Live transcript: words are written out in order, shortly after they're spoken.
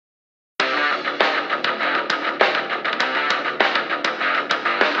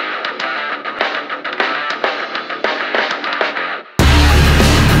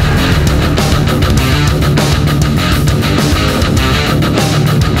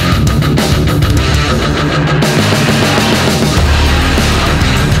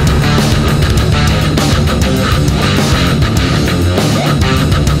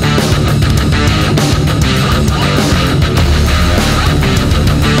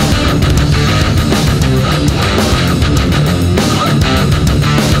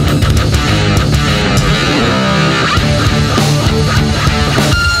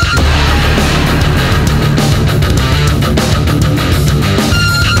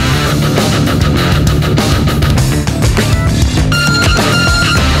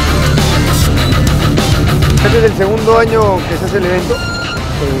Este es el segundo año que se hace el evento.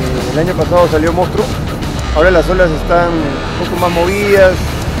 El año pasado salió Monstruo. Ahora las olas están un poco más movidas,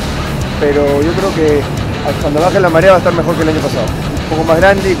 pero yo creo que cuando baje la marea va a estar mejor que el año pasado. Un poco más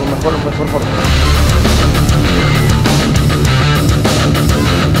grande y con mejor forma.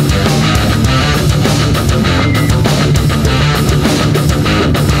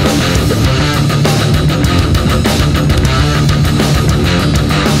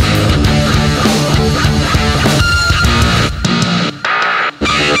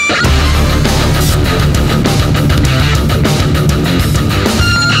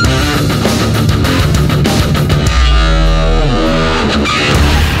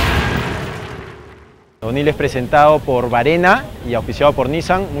 O'Neill es presentado por Varena y auspiciado por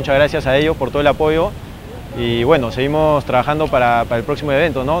Nissan. Muchas gracias a ellos por todo el apoyo. Y bueno, seguimos trabajando para el próximo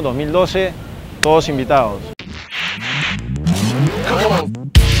evento, ¿no? 2012, todos invitados.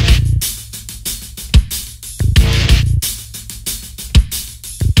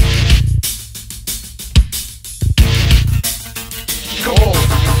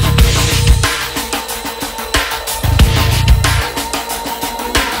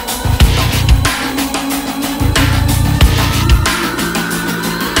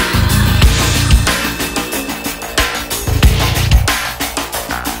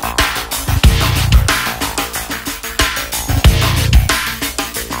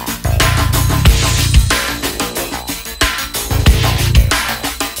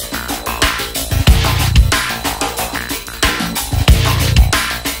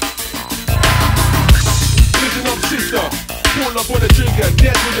 Pull up on the trigger,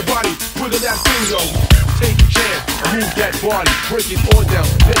 dance with your body, wiggle that finger. Take a chance, move that body, break it all down,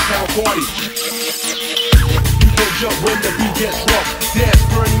 let's have a party. You can jump when the beat gets rough, dance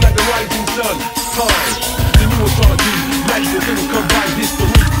burning like the rising sun. Time, the new astrology, magical things come by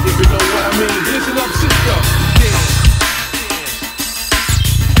history. If you know what I mean, listen up, sister. Dance,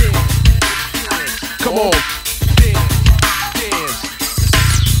 come on.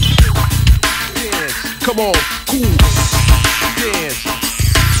 Come on, cool. Dance.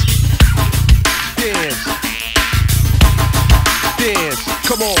 Dance. Dance.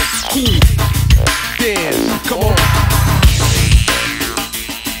 Come on, cool. Dance. Come on.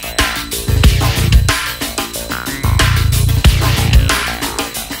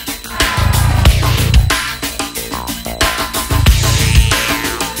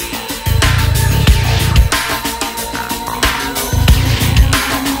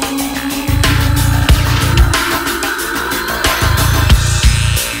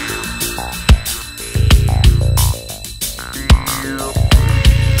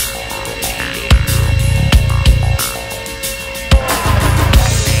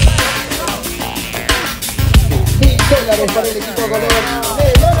 $1,000 para el equipo color de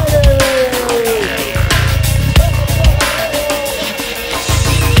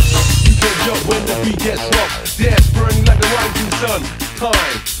You can jump when the beat gets rough, dance burning like the rising sun.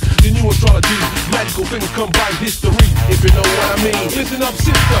 Time, the new astrology, magical things combine history. If you know what I mean, listen up,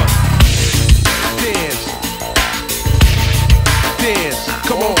 sister.